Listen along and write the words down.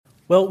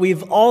Well,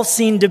 we've all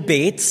seen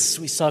debates.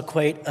 We saw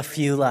quite a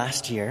few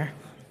last year.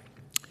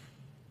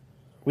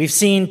 We've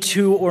seen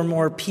two or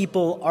more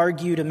people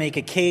argue to make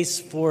a case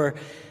for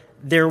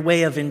their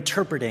way of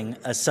interpreting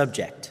a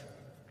subject.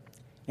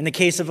 In the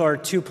case of our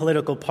two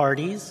political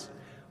parties,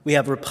 we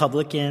have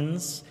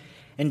Republicans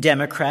and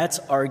Democrats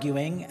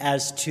arguing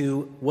as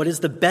to what is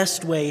the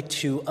best way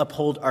to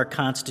uphold our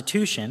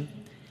Constitution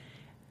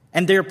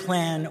and their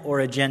plan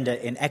or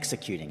agenda in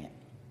executing it.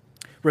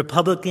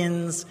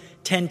 Republicans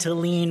tend to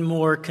lean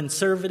more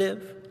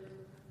conservative.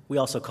 We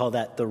also call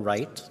that the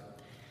right.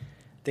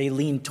 They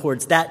lean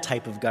towards that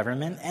type of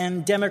government.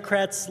 And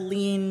Democrats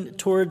lean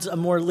towards a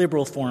more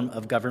liberal form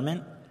of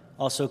government,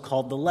 also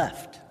called the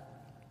left.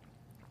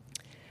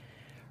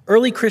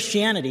 Early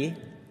Christianity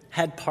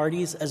had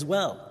parties as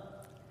well.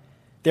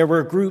 There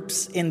were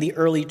groups in the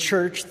early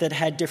church that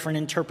had different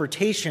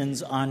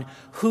interpretations on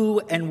who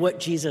and what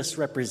Jesus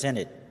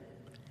represented.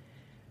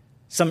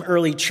 Some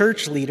early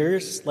church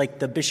leaders, like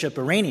the Bishop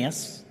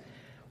Irenaeus,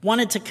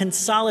 wanted to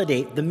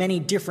consolidate the many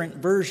different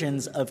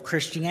versions of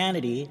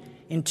Christianity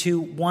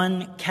into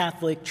one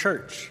Catholic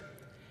church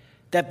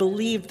that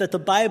believed that the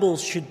Bible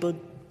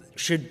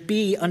should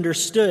be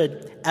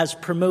understood as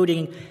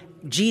promoting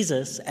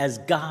Jesus as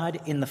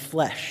God in the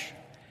flesh,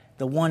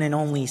 the one and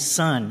only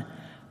Son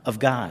of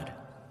God.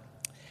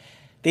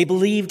 They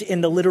believed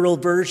in the literal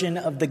version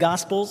of the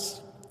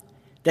Gospels,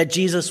 that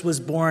Jesus was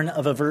born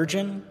of a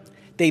virgin.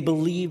 They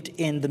believed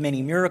in the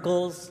many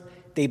miracles.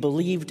 They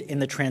believed in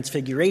the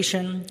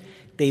transfiguration.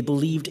 They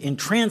believed in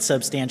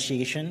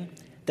transubstantiation,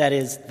 that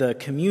is, the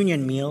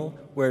communion meal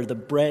where the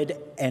bread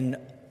and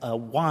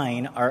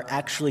wine are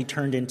actually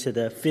turned into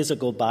the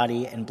physical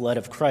body and blood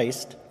of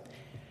Christ.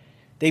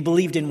 They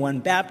believed in one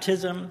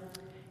baptism,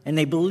 and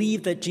they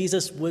believed that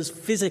Jesus was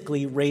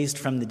physically raised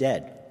from the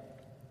dead.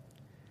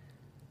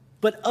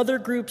 But other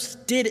groups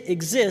did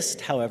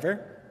exist,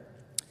 however,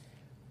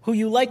 who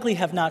you likely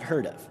have not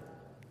heard of.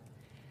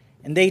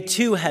 And they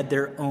too had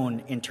their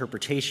own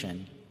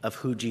interpretation of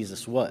who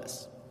Jesus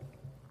was.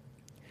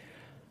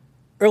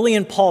 Early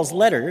in Paul's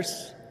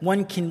letters,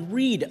 one can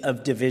read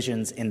of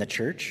divisions in the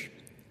church.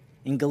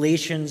 In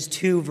Galatians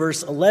 2,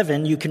 verse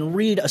 11, you can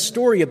read a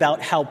story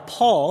about how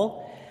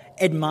Paul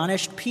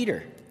admonished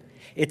Peter.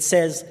 It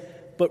says,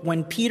 "But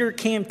when Peter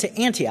came to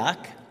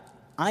Antioch,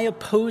 I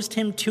opposed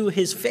him to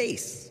his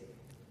face,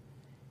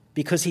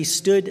 because he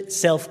stood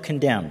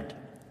self-condemned."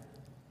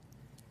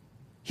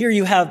 Here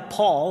you have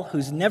Paul,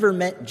 who's never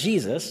met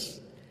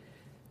Jesus,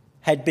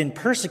 had been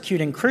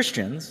persecuting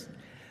Christians,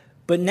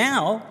 but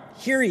now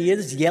here he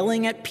is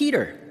yelling at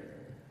Peter,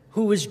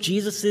 who was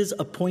Jesus'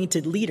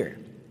 appointed leader,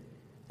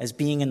 as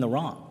being in the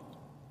wrong.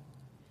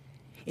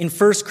 In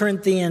 1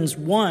 Corinthians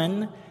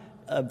 1,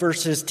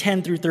 verses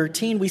 10 through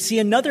 13, we see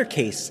another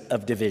case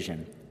of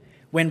division,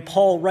 when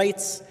Paul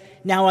writes,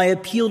 "Now I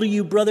appeal to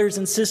you, brothers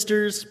and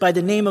sisters, by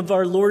the name of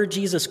our Lord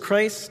Jesus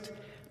Christ,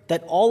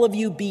 that all of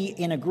you be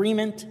in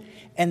agreement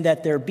and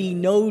that there be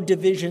no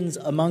divisions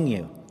among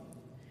you,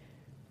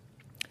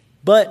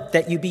 but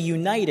that you be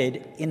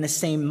united in the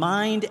same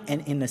mind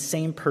and in the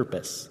same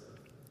purpose.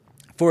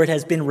 For it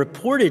has been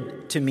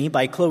reported to me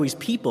by Chloe's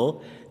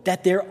people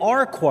that there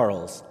are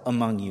quarrels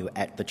among you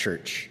at the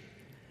church.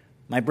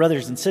 My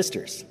brothers and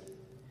sisters,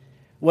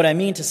 what I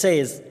mean to say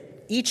is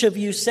each of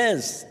you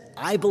says,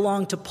 'I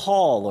belong to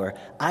Paul,' or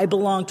 'I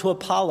belong to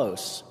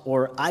Apollos,'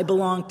 or 'I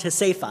belong to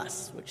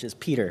Cephas," which is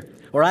Peter,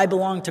 or "I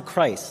belong to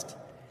Christ."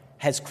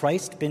 Has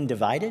Christ been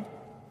divided?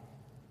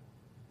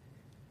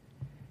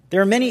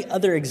 There are many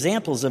other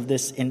examples of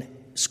this in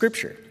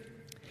Scripture.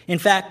 In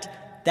fact,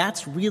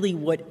 that's really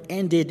what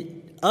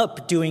ended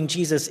up doing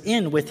Jesus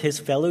in with his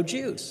fellow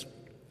Jews.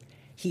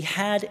 He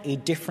had a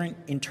different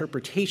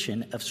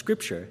interpretation of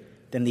Scripture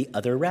than the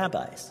other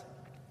rabbis.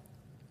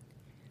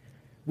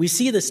 We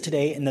see this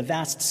today in the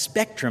vast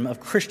spectrum of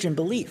Christian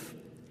belief.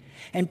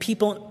 And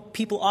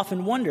people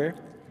often wonder,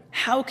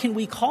 how can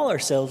we call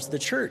ourselves the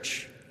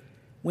church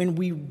when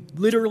we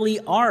literally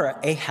are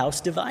a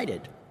house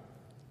divided?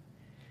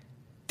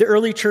 The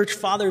early church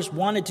fathers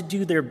wanted to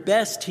do their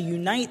best to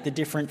unite the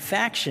different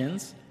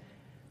factions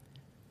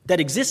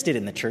that existed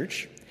in the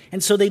church,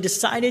 and so they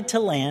decided to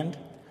land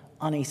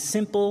on a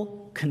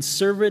simple,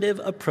 conservative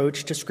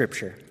approach to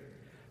Scripture,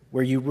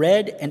 where you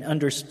read and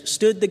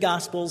understood the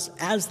Gospels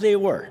as they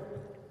were.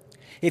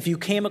 If you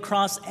came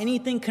across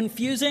anything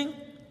confusing,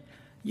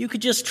 you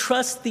could just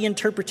trust the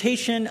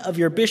interpretation of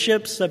your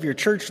bishops, of your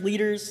church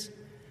leaders,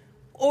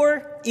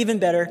 or even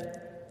better,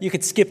 you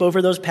could skip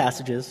over those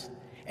passages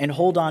and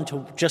hold on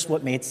to just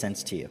what made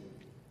sense to you.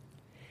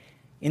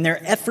 In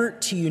their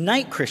effort to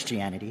unite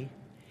Christianity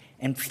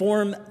and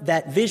form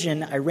that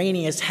vision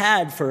Irenaeus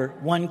had for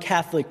one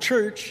Catholic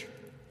church,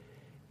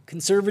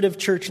 conservative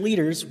church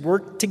leaders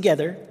worked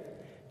together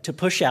to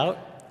push out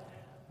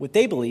what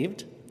they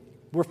believed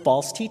were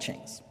false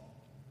teachings.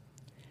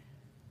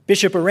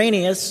 Bishop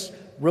Irenaeus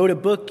wrote a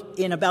book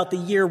in about the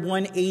year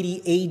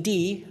 180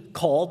 A.D.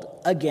 called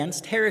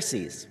Against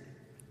Heresies,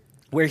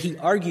 where he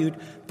argued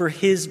for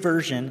his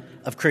version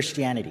of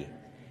Christianity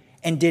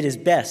and did his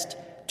best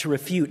to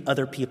refute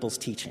other people's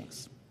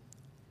teachings.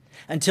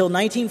 Until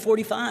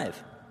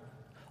 1945,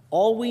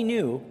 all we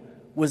knew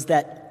was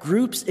that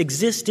groups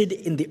existed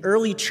in the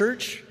early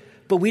church,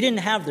 but we didn't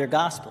have their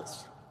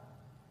gospels.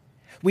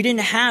 We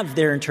didn't have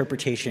their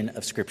interpretation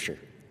of Scripture,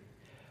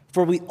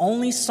 for we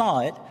only saw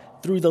it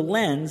through the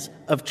lens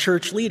of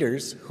church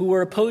leaders who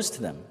were opposed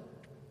to them.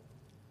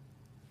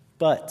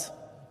 But,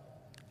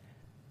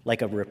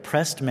 like a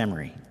repressed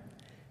memory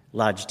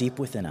lodged deep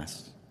within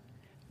us,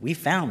 we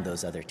found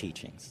those other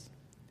teachings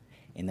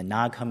in the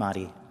Nag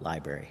Hammadi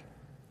library.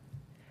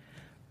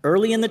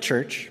 Early in the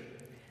church,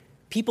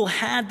 people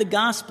had the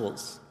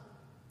Gospels,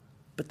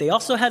 but they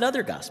also had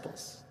other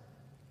Gospels,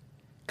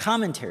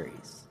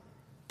 commentaries,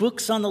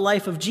 books on the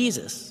life of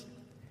Jesus.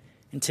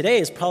 And today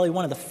is probably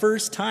one of the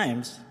first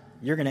times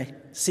you're going to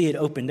see it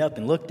opened up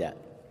and looked at.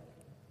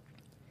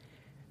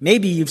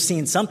 Maybe you've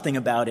seen something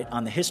about it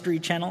on the History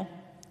Channel,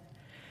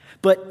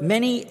 but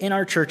many in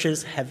our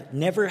churches have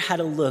never had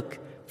a look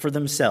for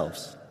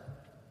themselves.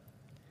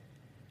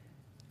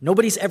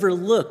 Nobody's ever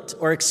looked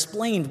or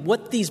explained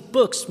what these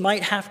books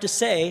might have to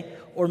say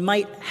or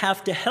might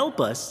have to help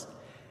us,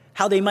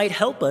 how they might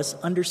help us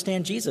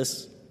understand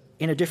Jesus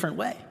in a different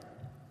way.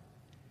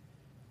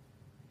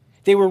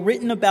 They were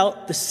written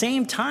about the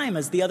same time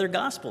as the other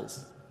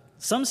Gospels.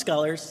 Some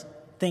scholars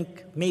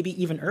think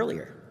maybe even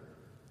earlier.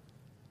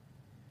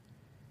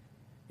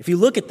 If you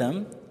look at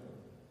them,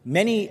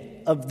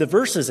 many of the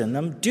verses in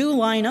them do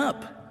line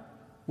up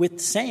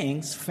with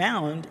sayings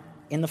found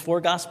in the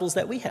four Gospels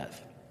that we have.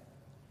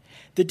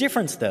 The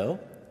difference, though,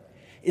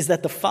 is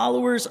that the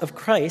followers of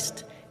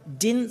Christ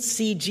didn't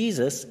see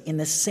Jesus in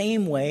the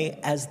same way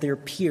as their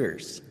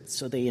peers,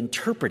 so they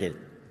interpreted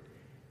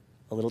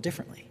a little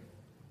differently.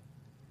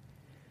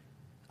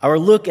 Our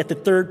look at the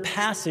third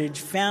passage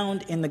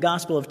found in the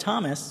Gospel of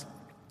Thomas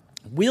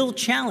will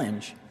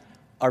challenge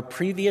our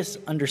previous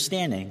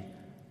understanding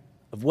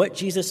of what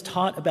Jesus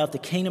taught about the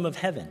kingdom of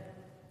heaven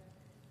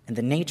and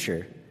the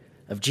nature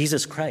of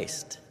Jesus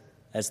Christ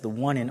as the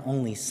one and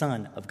only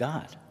Son of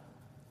God.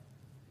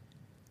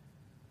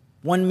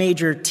 One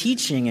major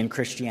teaching in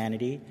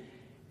Christianity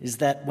is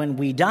that when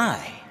we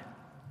die,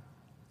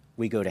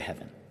 we go to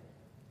heaven.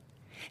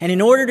 And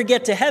in order to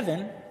get to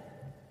heaven,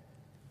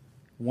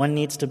 one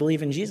needs to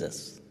believe in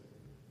Jesus.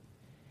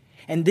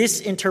 And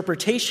this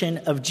interpretation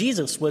of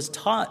Jesus was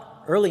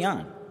taught early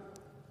on.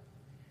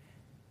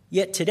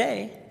 Yet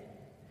today,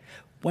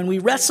 when we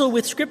wrestle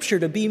with Scripture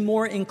to be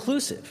more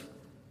inclusive,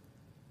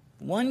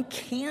 one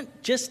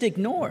can't just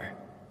ignore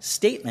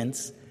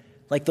statements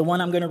like the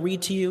one I'm going to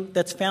read to you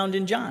that's found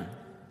in John.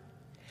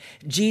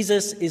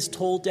 Jesus is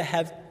told to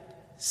have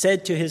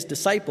said to his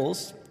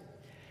disciples,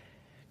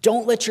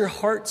 "Don't let your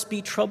hearts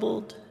be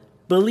troubled.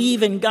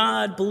 Believe in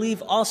God,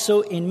 believe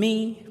also in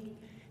me.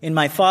 In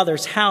my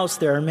Father's house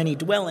there are many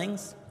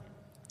dwellings.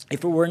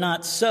 If it were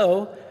not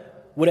so,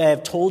 would I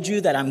have told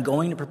you that I'm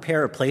going to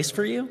prepare a place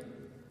for you?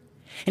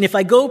 And if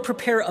I go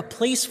prepare a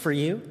place for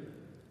you,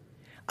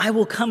 I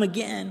will come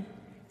again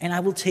and I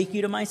will take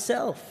you to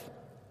myself,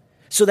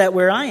 so that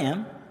where I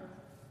am,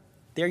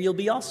 there you'll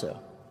be also.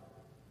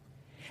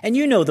 And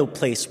you know the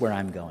place where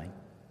I'm going."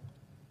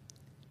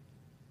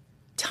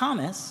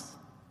 Thomas,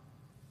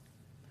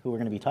 who we're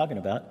going to be talking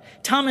about,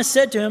 Thomas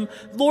said to him,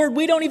 "Lord,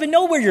 we don't even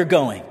know where you're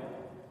going.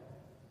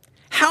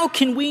 How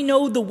can we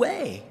know the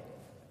way?"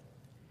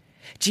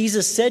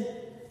 Jesus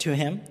said to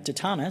him, to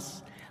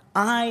Thomas,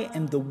 "I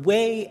am the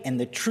way and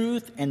the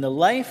truth and the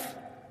life.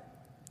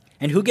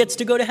 And who gets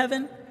to go to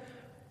heaven?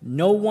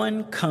 No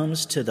one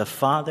comes to the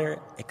Father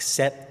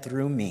except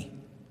through me.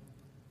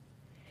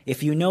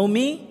 If you know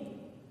me,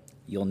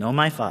 you'll know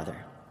my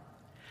Father.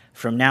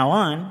 From now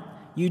on,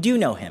 you do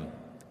know him,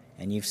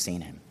 and you've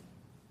seen him."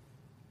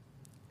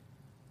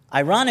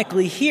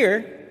 Ironically,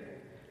 here,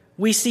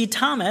 we see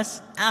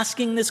Thomas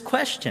asking this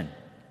question.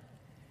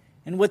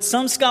 And what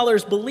some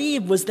scholars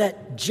believe was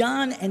that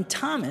John and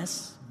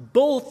Thomas,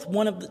 both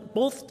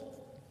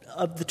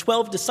of the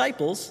 12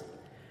 disciples,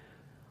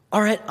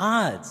 are at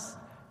odds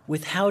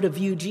with how to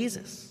view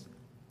Jesus.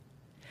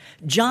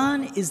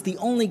 John is the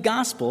only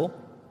gospel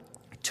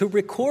to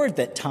record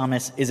that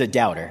Thomas is a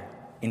doubter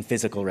in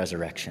physical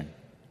resurrection.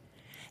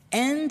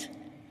 And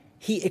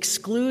he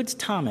excludes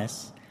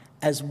Thomas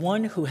as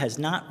one who has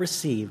not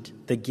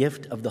received the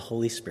gift of the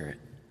Holy Spirit.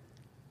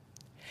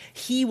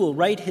 He will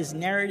write his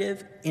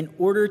narrative in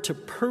order to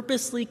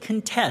purposely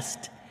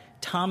contest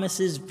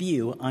Thomas's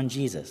view on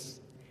Jesus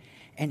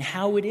and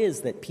how it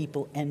is that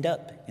people end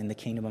up in the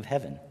kingdom of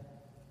heaven.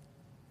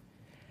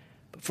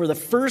 But for the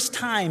first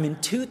time in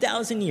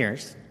 2,000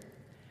 years,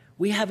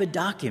 we have a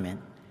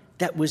document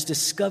that was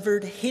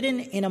discovered hidden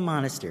in a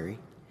monastery,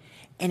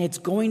 and it's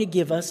going to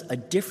give us a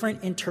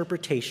different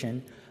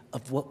interpretation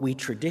of what we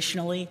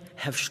traditionally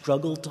have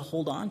struggled to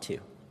hold on to.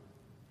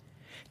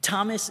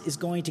 Thomas is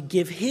going to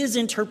give his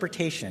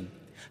interpretation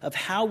of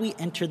how we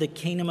enter the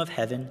kingdom of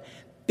heaven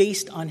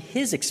based on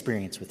his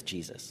experience with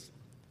Jesus.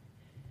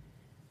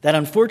 That,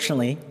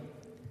 unfortunately,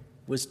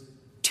 was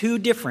too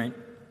different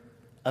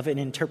of an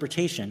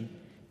interpretation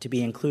to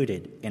be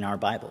included in our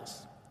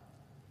Bibles.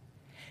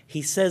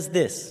 He says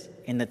this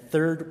in the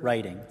third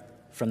writing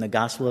from the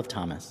Gospel of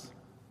Thomas.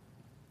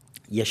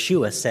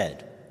 Yeshua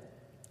said,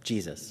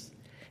 Jesus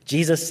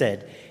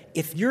said,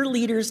 "If your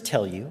leaders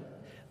tell you,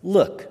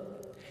 'Look,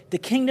 the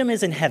kingdom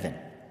is in heaven,'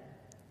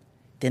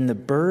 then the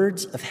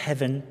birds of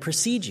heaven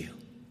precede you."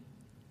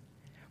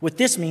 What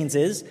this means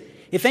is,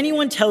 if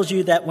anyone tells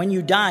you that when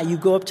you die you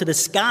go up to the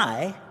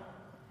sky,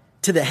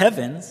 to the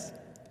heavens,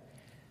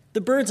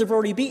 the birds have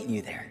already beaten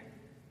you there.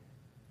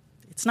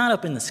 It's not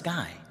up in the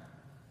sky.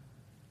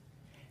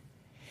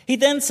 He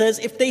then says,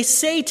 if they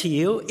say to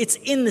you, "It's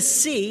in the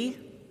sea,"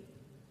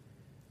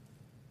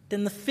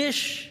 then the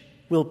fish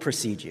will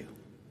precede you.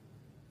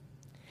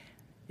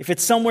 If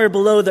it's somewhere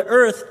below the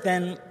earth,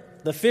 then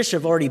the fish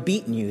have already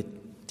beaten you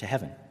to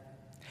heaven.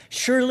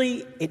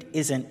 Surely it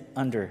isn't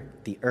under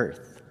the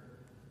earth.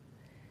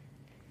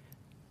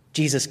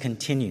 Jesus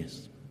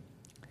continues,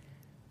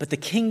 "But the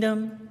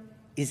kingdom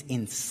is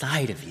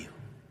inside of you,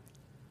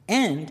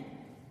 and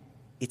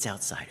it's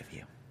outside of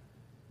you.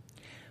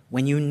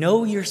 When you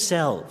know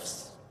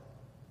yourselves,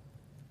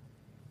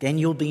 then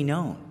you'll be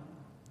known,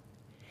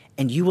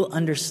 and you will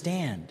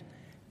understand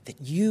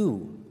that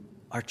you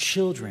are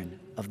children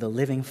of the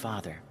living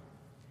Father.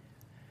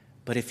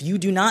 But if you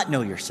do not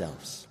know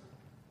yourselves,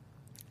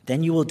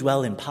 then you will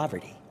dwell in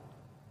poverty,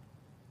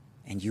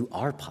 and you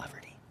are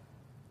poverty."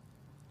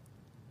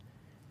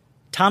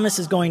 Thomas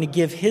is going to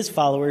give his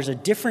followers a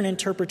different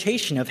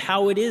interpretation of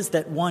how it is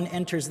that one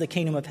enters the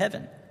kingdom of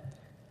heaven.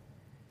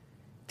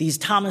 These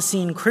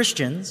Thomasine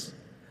Christians,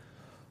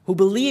 who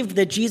believed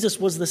that Jesus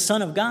was the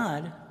Son of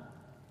God,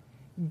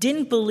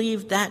 didn't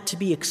believe that to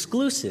be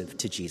exclusive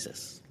to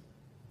Jesus.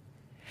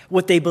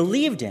 What they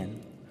believed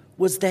in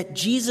was that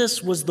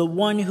Jesus was the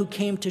one who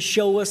came to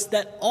show us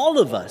that all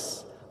of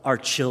us are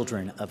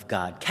children of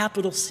God,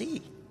 capital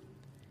C.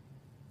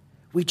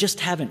 We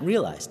just haven't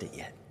realized it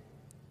yet.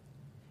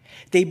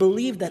 They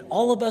believed that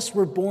all of us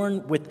were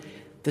born with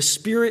the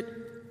Spirit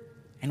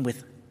and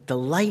with the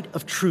light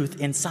of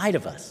truth inside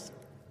of us,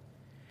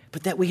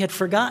 but that we had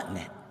forgotten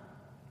it.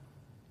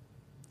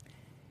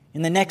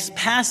 In the next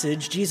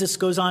passage, Jesus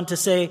goes on to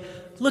say,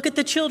 "Look at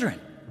the children.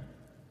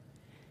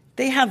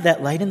 They have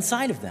that light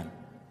inside of them,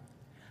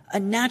 a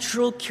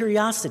natural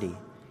curiosity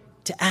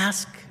to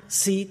ask,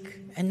 seek,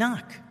 and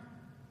knock.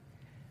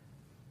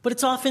 But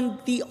it's often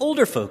the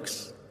older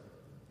folks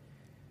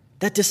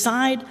that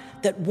decide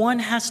that one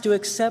has to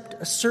accept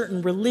a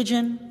certain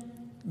religion,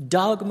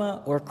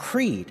 dogma, or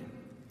creed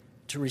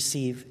to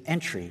receive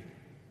entry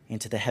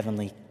into the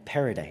heavenly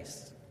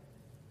paradise."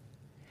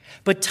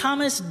 But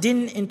Thomas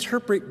didn't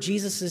interpret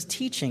Jesus'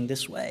 teaching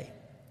this way.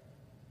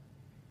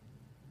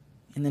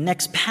 In the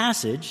next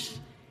passage,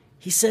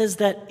 he says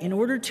that in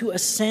order to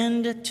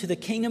ascend to the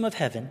kingdom of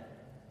heaven,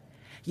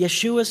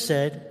 Yeshua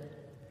said,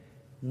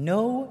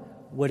 "Know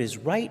what is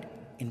right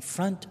in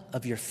front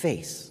of your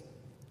face,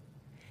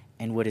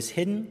 and what is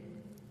hidden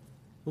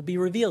will be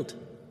revealed."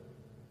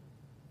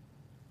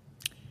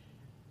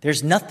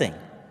 There's nothing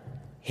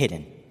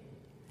hidden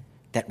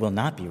that will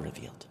not be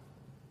revealed.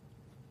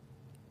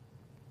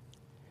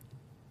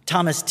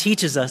 Thomas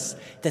teaches us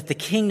that the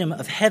kingdom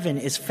of heaven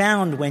is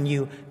found when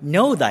you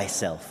know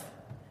thyself,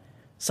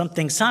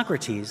 something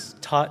Socrates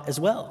taught as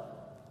well,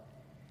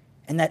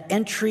 and that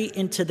entry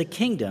into the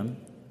kingdom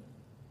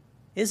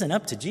isn't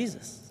up to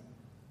Jesus.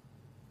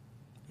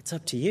 It's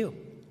up to you.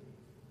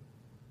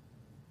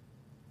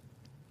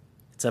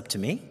 It's up to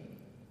me,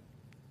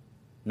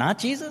 not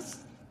Jesus.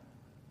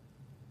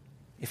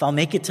 If I'll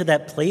make it to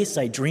that place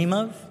I dream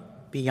of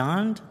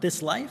beyond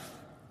this life.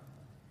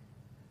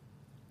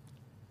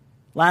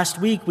 Last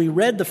week, we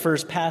read the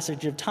first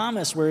passage of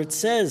Thomas where it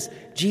says,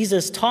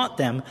 Jesus taught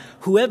them,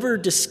 "Whoever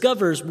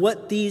discovers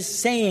what these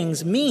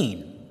sayings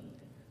mean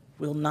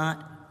will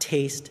not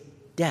taste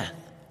death."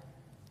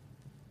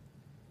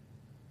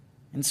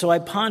 And so I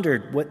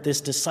pondered what this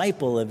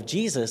disciple of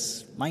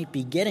Jesus might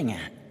be getting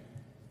at.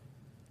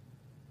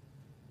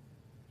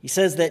 He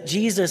says that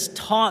Jesus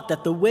taught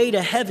that the way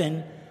to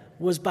heaven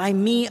was by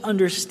me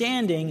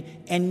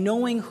understanding and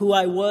knowing who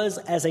I was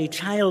as a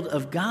child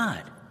of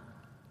God,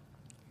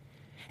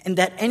 and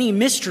that any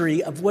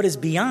mystery of what is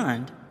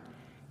beyond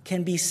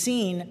can be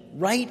seen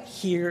right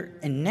here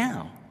and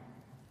now,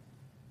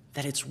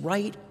 that it's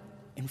right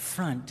in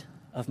front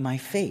of my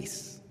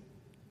face.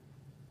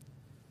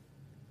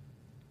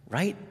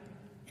 Right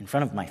in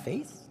front of my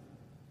face?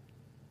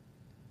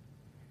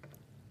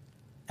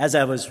 As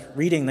I was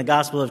reading the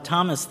Gospel of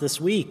Thomas this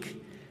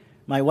week,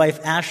 my wife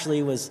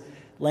Ashley was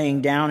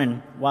laying down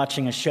and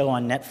watching a show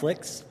on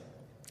Netflix,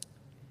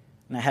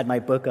 and I had my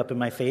book up in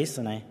my face,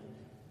 and I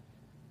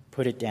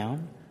put it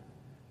down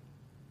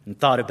and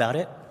thought about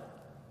it.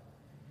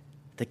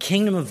 The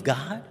kingdom of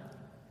God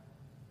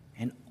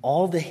and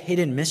all the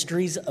hidden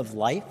mysteries of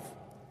life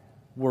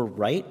were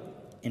right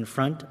in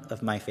front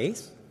of my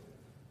face.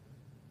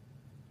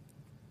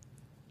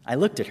 I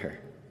looked at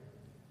her.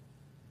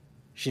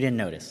 She didn't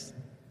notice.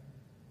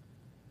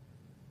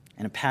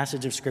 And a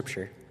passage of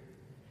Scripture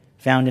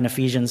found in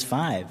Ephesians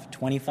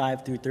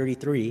 5:25 through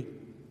 33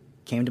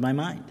 came to my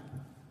mind,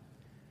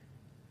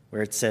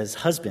 where it says,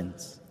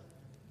 "Husbands,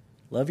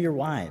 love your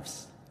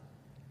wives,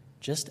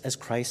 just as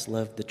Christ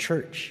loved the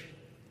church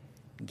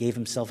and gave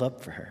himself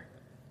up for her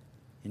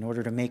in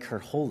order to make her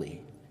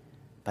holy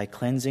by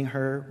cleansing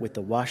her with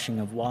the washing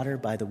of water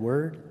by the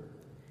word.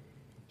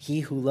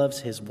 He who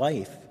loves his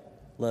wife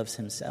loves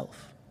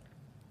himself.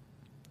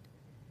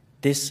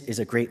 This is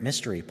a great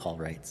mystery, Paul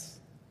writes,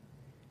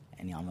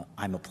 and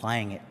I'm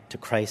applying it to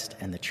Christ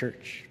and the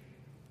church.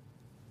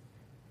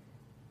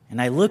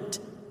 And I looked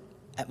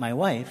at my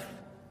wife,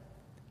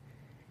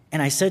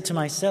 and I said to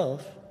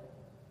myself,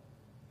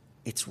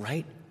 it's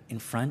right in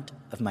front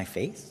of my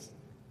face.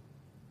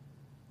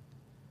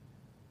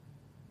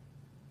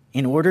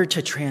 In order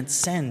to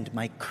transcend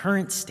my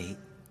current state,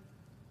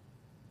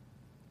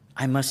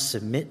 I must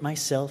submit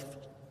myself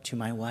to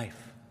my wife.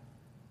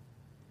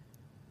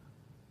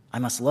 I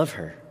must love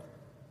her.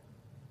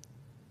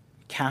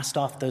 Cast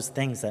off those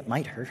things that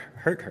might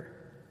hurt her.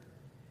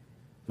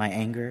 My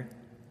anger,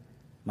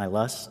 my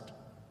lust,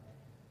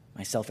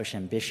 my selfish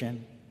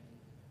ambition,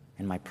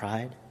 and my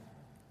pride.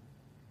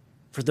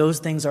 For those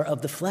things are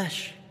of the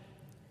flesh.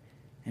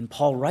 And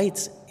Paul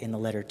writes in the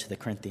letter to the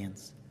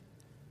Corinthians,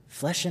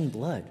 flesh and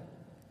blood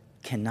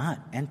cannot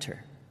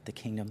enter the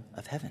kingdom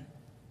of heaven.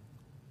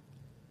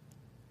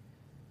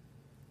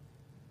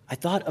 I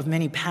thought of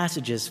many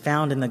passages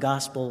found in the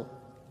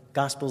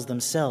Gospels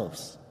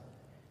themselves,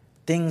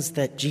 things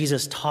that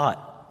Jesus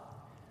taught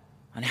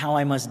on how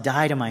I must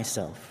die to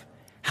myself,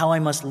 how I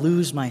must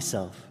lose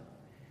myself,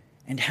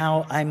 and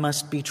how I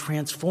must be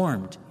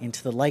transformed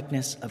into the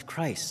likeness of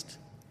Christ,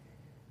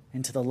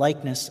 into the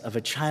likeness of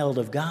a child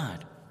of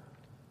God.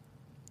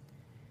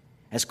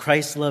 As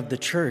Christ loved the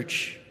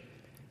church,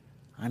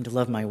 I'm to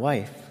love my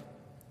wife.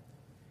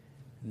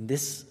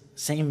 This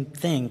same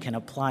thing can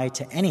apply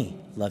to any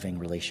loving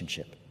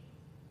relationship.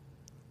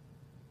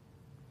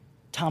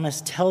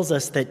 Thomas tells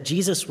us that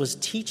Jesus was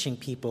teaching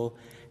people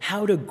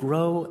how to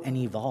grow and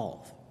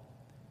evolve.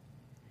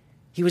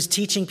 He was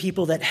teaching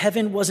people that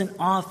heaven wasn't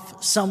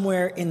off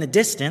somewhere in the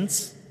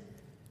distance.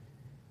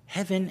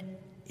 Heaven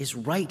is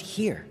right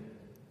here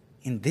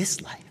in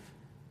this life.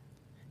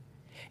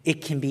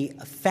 It can be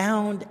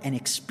found and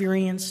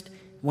experienced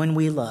when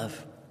we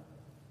love,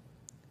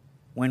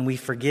 when we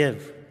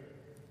forgive,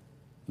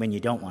 when you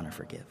don't want to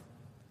forgive,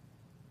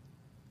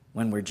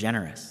 when we're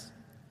generous,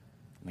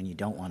 when you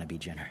don't want to be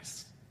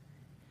generous,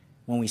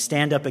 when we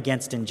stand up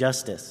against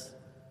injustice,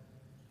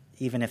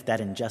 even if that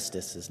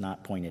injustice is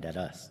not pointed at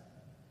us,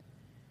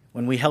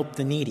 when we help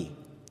the needy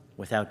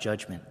without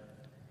judgment,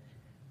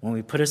 when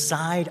we put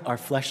aside our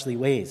fleshly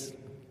ways.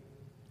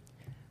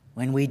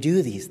 When we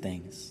do these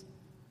things,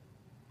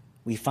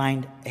 we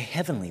find a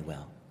heavenly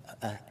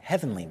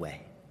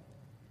way,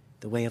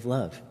 the way of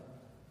love.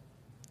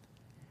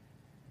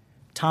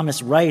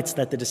 Thomas writes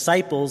that the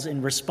disciples,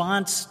 in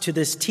response to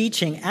this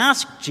teaching,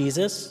 asked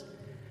Jesus,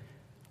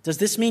 does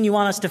this mean you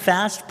want us to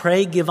fast,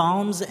 pray, give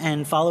alms,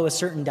 and follow a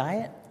certain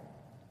diet?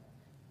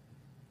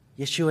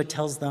 Yeshua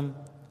tells them,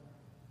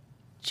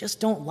 just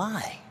don't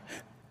lie,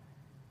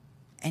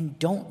 and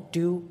don't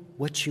do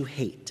what you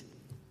hate.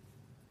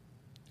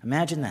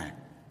 Imagine that.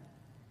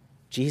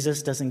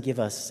 Jesus doesn't give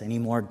us any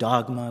more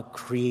dogma,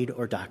 creed,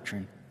 or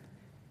doctrine.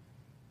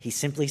 He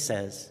simply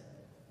says,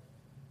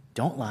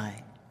 don't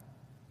lie,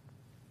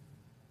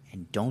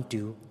 and don't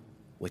do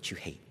what you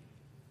hate.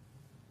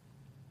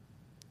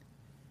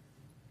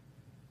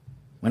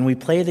 When we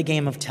play the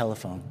game of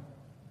telephone,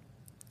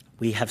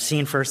 we have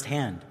seen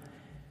firsthand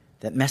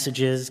that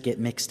messages get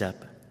mixed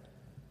up.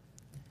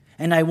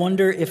 And I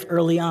wonder if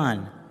early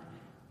on,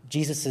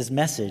 Jesus'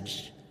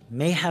 message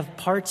may have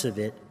parts of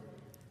it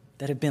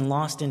that have been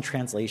lost in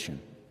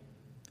translation.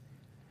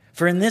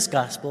 For in this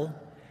gospel,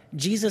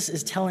 Jesus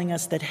is telling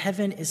us that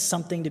heaven is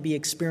something to be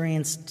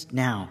experienced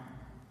now,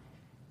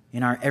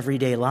 in our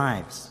everyday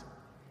lives.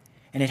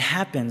 And it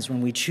happens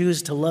when we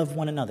choose to love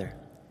one another,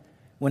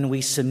 when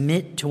we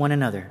submit to one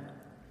another,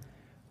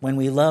 when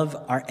we love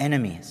our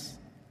enemies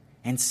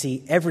and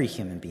see every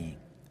human being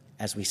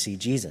as we see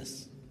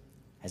Jesus,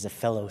 as a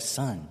fellow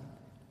son,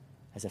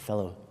 as a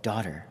fellow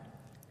daughter,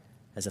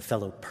 as a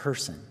fellow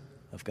person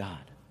of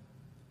God.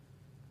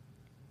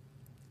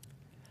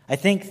 I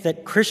think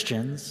that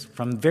Christians,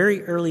 from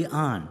very early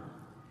on,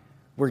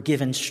 were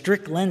given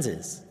strict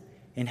lenses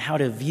in how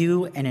to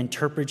view and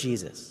interpret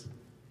Jesus.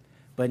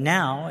 But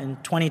now, in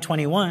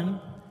 2021,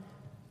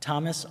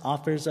 Thomas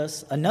offers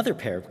us another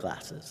pair of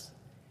glasses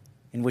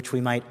in which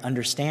we might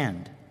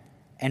understand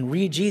and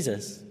read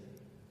Jesus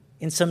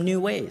in some new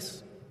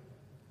ways.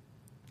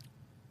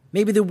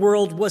 Maybe the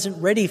world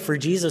wasn't ready for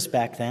Jesus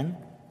back then.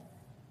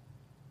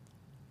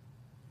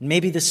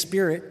 Maybe the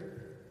Spirit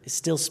is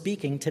still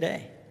speaking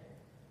today.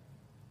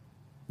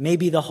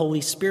 Maybe the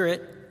Holy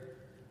Spirit,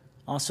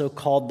 also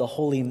called the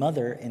Holy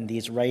Mother in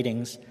these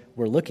writings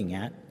we're looking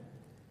at,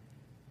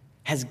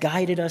 has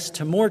guided us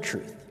to more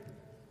truth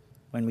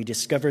when we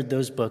discovered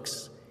those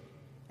books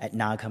at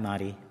Nag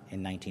Hammadi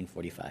in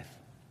 1945.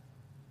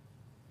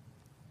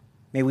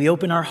 May we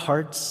open our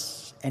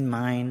hearts and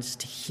minds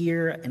to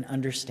hear and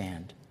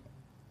understand.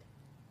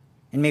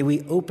 And may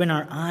we open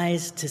our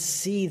eyes to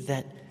see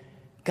that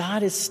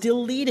God is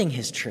still leading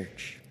his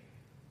church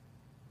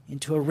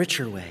into a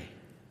richer way,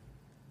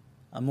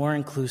 a more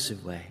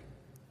inclusive way,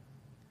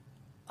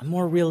 a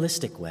more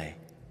realistic way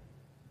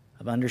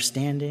of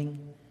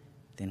understanding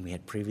than we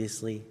had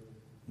previously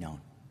known.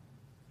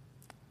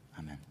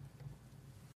 Amen.